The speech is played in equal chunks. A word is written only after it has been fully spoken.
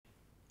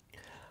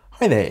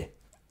Hi there,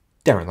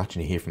 Darren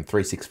Lutchner here from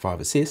 365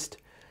 Assist.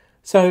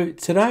 So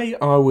today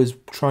I was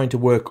trying to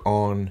work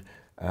on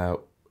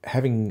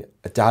having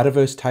a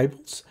Dataverse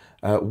Tables,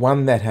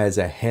 one that has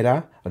a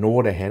header, an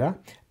order header,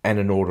 and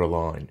an order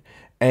line.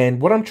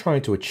 And what I'm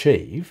trying to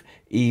achieve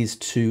is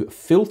to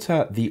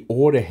filter the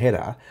order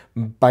header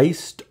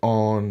based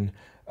on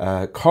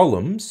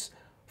columns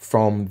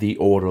from the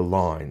order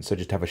line. So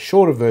just have a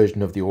shorter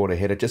version of the order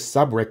header, just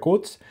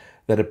sub-records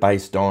that are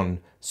based on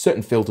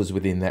certain filters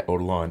within that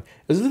order line.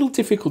 It was a little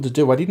difficult to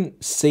do. I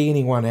didn't see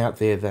anyone out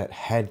there that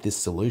had this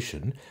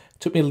solution. It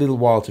took me a little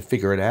while to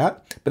figure it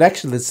out, but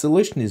actually the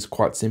solution is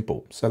quite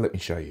simple. So let me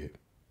show you.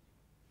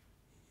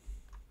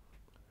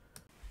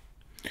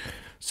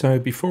 So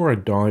before I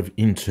dive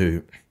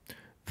into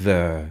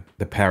the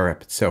Power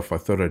App itself, I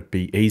thought it'd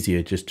be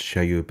easier just to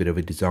show you a bit of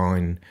a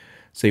design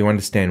so you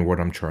understand what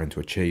I'm trying to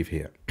achieve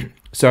here.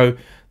 So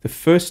the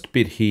first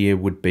bit here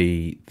would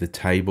be the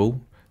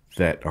table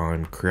that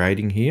I'm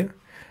creating here.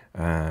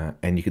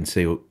 And you can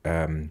see,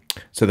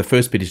 so the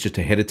first bit is just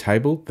a header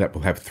table that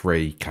will have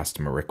 3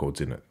 customer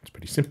records in it. It's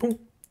pretty simple.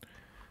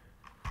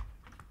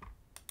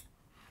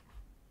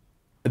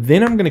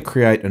 Then I'm going to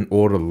create an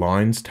order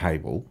lines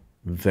table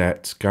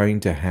that's going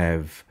to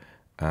have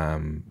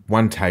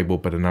one table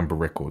but a number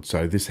of records.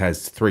 So this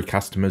has 3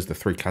 customers, the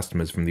 3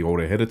 customers from the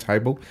order header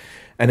table,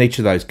 and each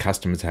of those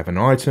customers have an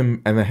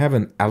item and they have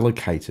an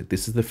allocated.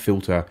 This is the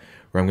filter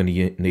where I'm going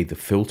to need the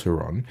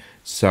filter on.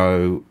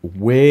 So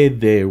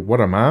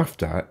what I'm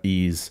after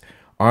is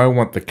I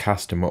want the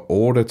customer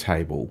order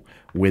table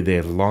where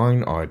their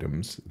line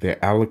items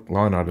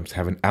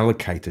have an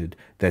allocated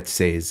that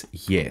says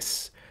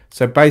yes.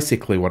 So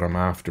basically what I'm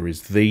after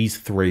is these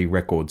 3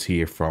 records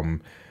here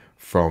from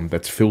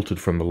that's filtered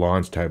from the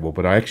lines table,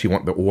 but I actually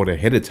want the order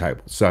header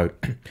table. So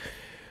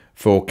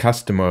for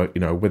customer,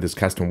 whether it's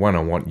customer 1, I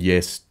want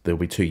yes, there'll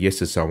be 2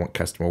 yeses. So I want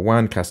customer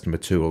 1, customer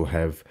 2 will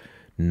have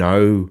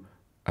no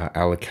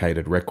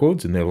allocated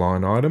records in their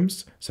line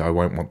items. So I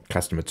won't want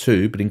customer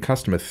 2, but in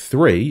customer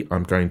 3,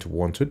 I'm going to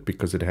want it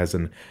because it has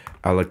an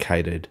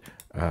allocated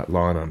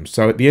line item.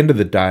 So at the end of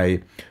the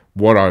day,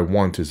 what I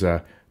want is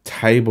a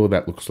table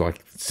that looks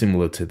like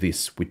similar to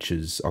this, which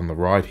is on the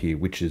right here,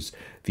 which is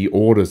the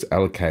orders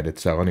allocated.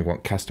 So I only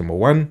want customer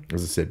 1,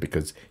 as I said,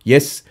 because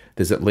yes,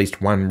 there's at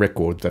least 1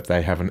 record that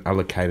they have an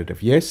allocated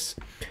of yes,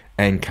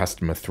 and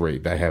customer 3,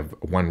 they have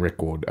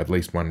at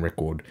least one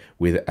record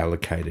with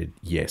allocated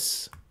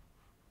yes.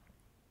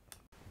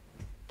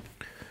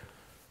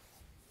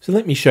 So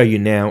let me show you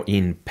now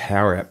in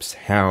Power Apps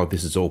how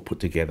this is all put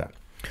together.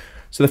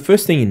 So the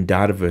first thing in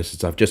Dataverse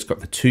is I've just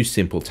got the 2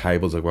 simple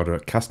tables. I've got a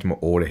customer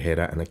order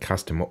header and a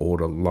customer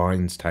order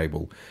lines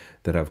table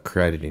that I've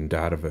created in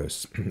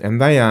Dataverse.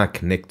 And they are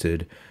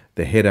connected.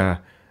 The header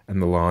and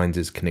the lines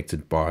is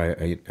connected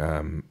by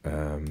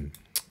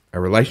a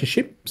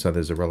relationship. So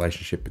there's a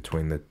relationship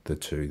between the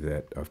 2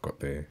 that I've got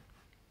there.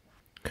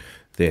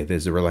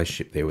 There's a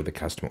relationship there with the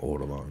customer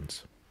order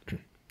lines.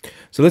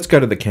 So let's go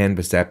to the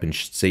Canvas app and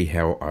see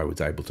how I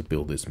was able to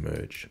build this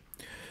merge.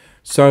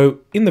 So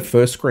in the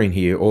first screen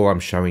here, all I'm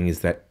showing is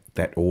that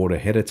order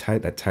header,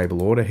 that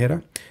table order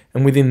header.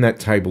 And within that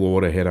table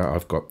order header,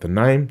 I've got the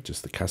name,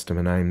 just the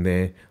customer name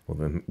there,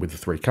 with the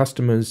 3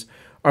 customers.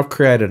 I've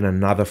created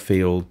another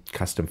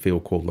custom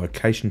field called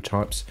location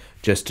types,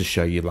 just to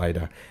show you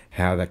later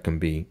how that can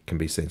be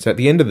seen. So at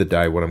the end of the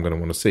day, what I'm going to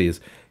want to see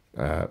is,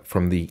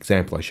 from the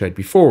example I showed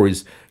before,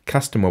 is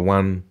customer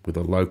 1 with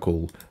a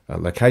local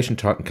location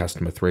type and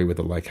customer 3 with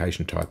a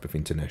location type of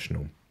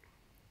international.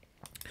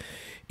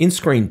 In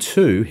screen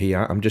 2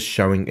 here, I'm just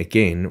showing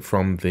again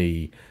from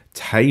the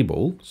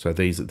table. So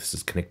this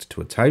is connected to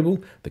a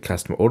table, the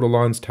customer order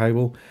lines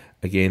table.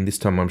 Again, this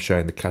time I'm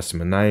showing the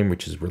customer name,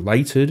 which is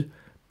related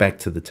back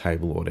to the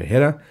table order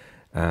header.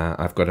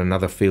 I've got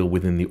another field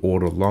within the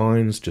order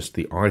lines, just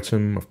the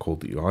item, I've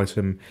called the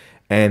item,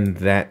 and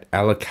that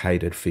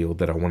allocated field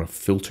that I want to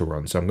filter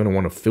on. So I'm going to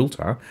want to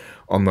filter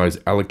on those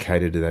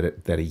allocated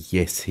that are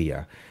yes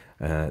here.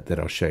 That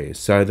I'll show you.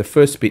 So the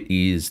first bit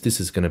is, this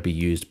is going to be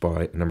used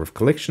by a number of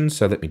collections.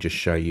 So let me just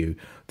show you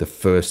the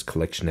first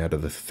collection out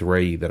of the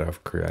 3 that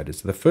I've created.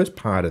 So the first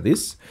part of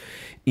this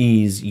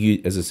is,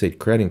 as I said,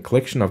 creating a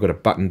collection. I've got a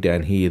button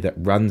down here that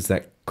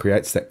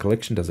creates that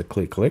collection, does a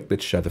clear collect.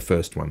 Let's show the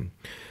first one.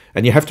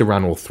 And you have to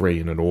run all 3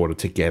 in an order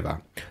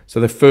together. So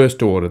the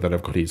first order that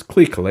I've got here is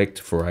clear collect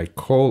for a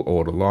call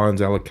order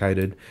lines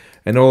allocated.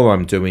 And all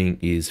I'm doing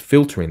is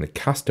filtering the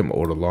custom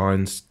order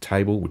lines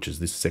table, which is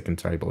this second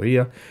table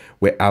here,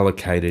 where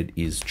allocated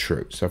is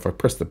true. So if I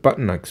press the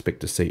button, I expect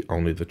to see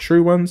only the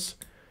true ones.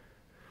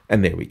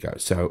 And there we go.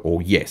 So,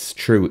 or yes,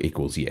 true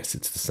equals yes.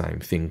 It's the same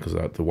thing, because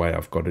the way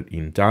I've got it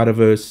in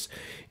Dataverse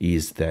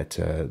is that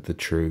the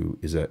true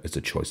is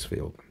a choice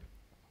field.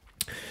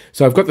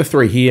 So I've got the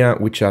 3 here,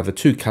 which are the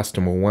 2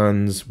 customer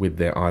ones with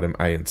their item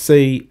A and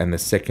C, and the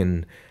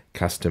second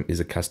custom is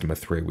a customer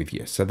 3 with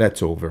yes. So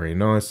that's all very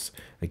nice.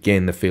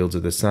 Again, the fields are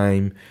the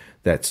same.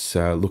 That's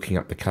looking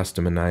up the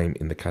customer name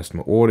in the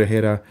customer order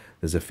header.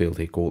 There's a field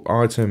here called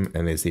item,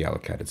 and there's the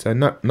allocated. So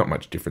not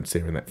much difference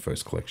there in that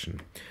first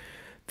collection.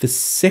 The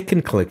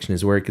second collection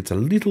is where it gets a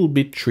little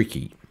bit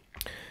tricky.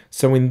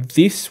 So in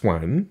this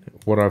one,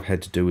 what I've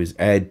had to do is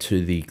add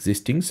to the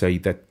existing. So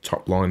that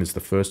top line is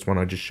the first one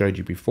I just showed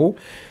you before.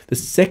 The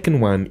second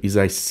one is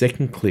a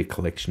second clear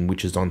collection,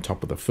 which is on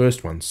top of the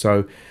first one.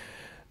 So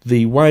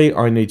the way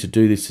I need to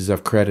do this is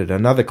I've created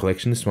another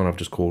collection. This one I've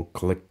just called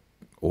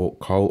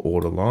col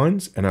order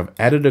lines, and I've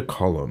added a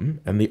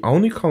column. And the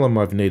only column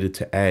I've needed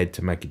to add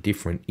to make it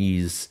different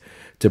is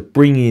to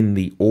bring in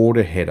the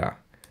order header,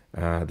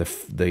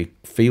 the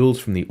fields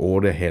from the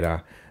order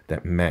header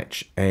that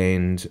match.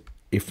 And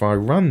if I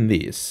run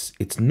this,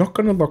 it's not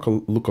going to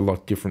look a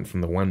lot different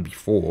from the one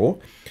before.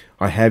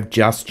 I have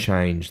just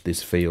changed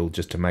this field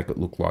just to make it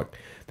look like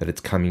that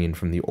it's coming in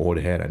from the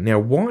order header. Now,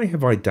 why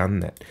have I done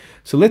that?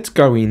 So let's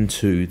go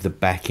into the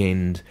back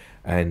end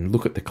and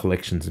look at the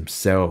collections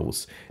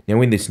themselves.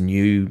 Now, in this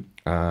new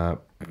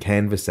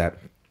Canvas app,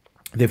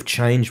 they've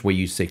changed where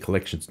you see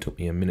collections. It took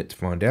me a minute to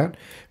find out.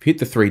 If you hit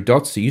the three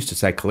dots, it used to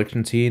say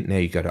collections here. Now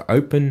you go to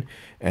open,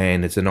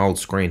 and it's an old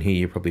screen here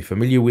you're probably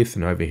familiar with,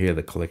 and over here are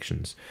the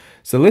collections.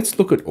 So let's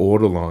look at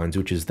order lines,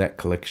 which is that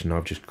collection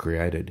I've just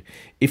created.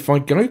 If I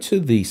go to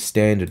the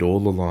standard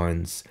order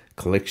lines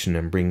collection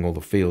and bring all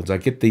the fields, I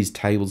get these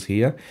tables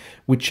here,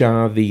 which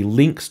are the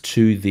links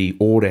to the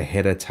order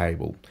header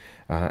table.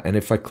 And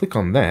if I click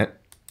on that,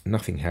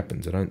 nothing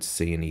happens. I don't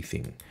see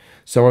anything.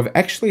 So I've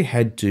actually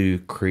had to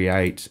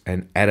create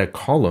and add a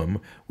column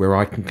where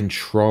I can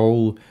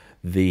control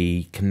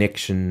the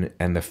connection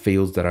and the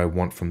fields that I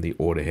want from the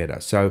order header.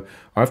 So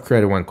I've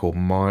created one called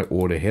My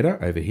Order Header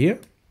over here.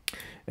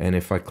 And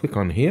if I click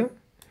on here,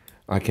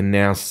 I can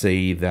now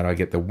see that I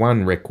get the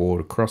one record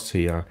across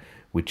here,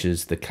 which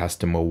is the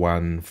customer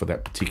one for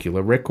that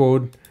particular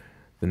record.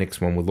 The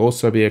next one will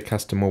also be a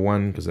customer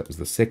one because that was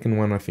the second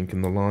one, I think,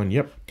 in the line.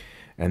 Yep.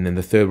 And then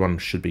the third one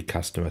should be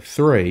customer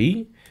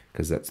 3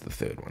 because that's the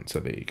third one. So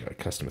there you go,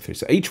 customer 3.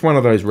 So each one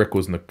of those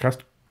records in the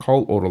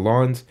col order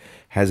lines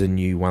has a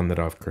new one that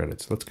I've created.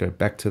 So let's go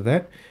back to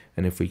that.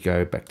 And if we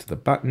go back to the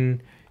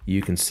button,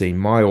 you can see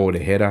my order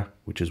header,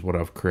 which is what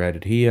I've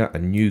created here, a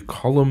new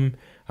column.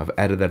 I've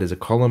added that as a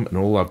column, and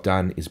all I've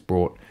done is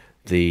brought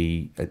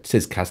it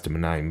says customer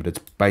name, but it's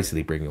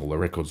basically bringing all the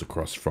records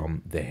across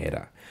from the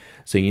header.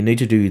 So you need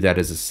to do that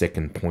as a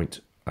second point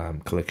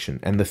collection.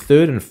 And the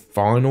third and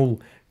final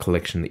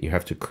collection that you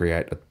have to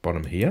create at the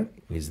bottom here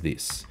is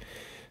this.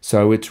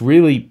 So it's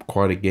really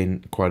quite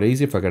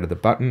easy. If I go to the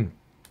button,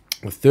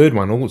 the third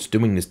one, all it's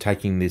doing is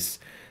taking this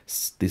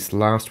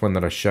last one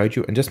that I showed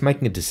you and just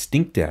making a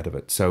distinct out of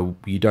it, so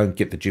you don't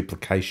get the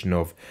duplication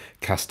of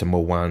customer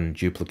 1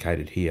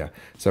 duplicated here.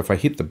 So if I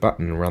hit the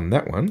button and run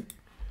that one,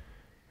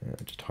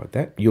 just hide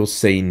that, you'll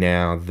see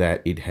now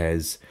that it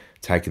has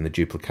taken the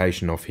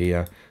duplication off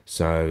here.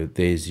 So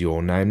there's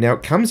your name. Now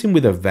it comes in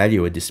with a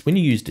value. When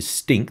you use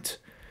distinct,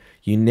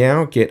 you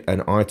now get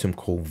an item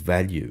called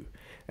value.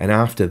 And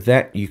after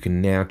that, you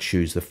can now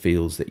choose the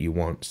fields that you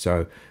want.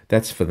 So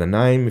that's for the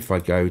name. If I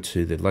go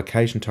to the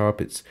location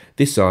type, it's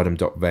this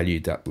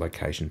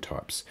item.value.location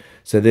types.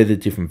 So they're the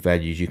different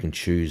values you can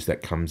choose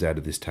that comes out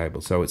of this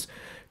table. So it's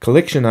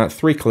collection,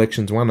 3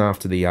 collections, one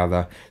after the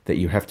other, that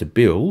you have to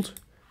build.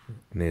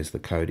 And there's the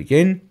code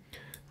again.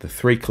 The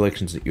 3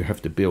 collections that you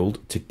have to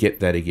build to get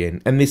that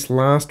again. And this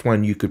last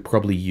one, you could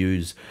probably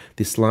use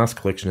this last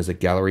collection as a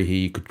gallery here.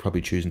 You could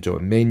probably choose into a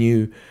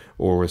menu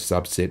or a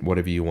subset,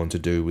 whatever you want to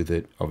do with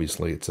it.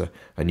 Obviously, it's a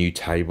new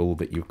table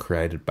that you've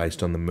created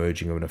based on the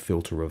merging of a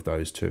filter of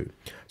those two.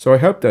 So I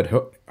hope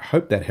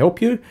that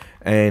helped you,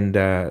 and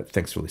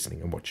thanks for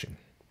listening and watching.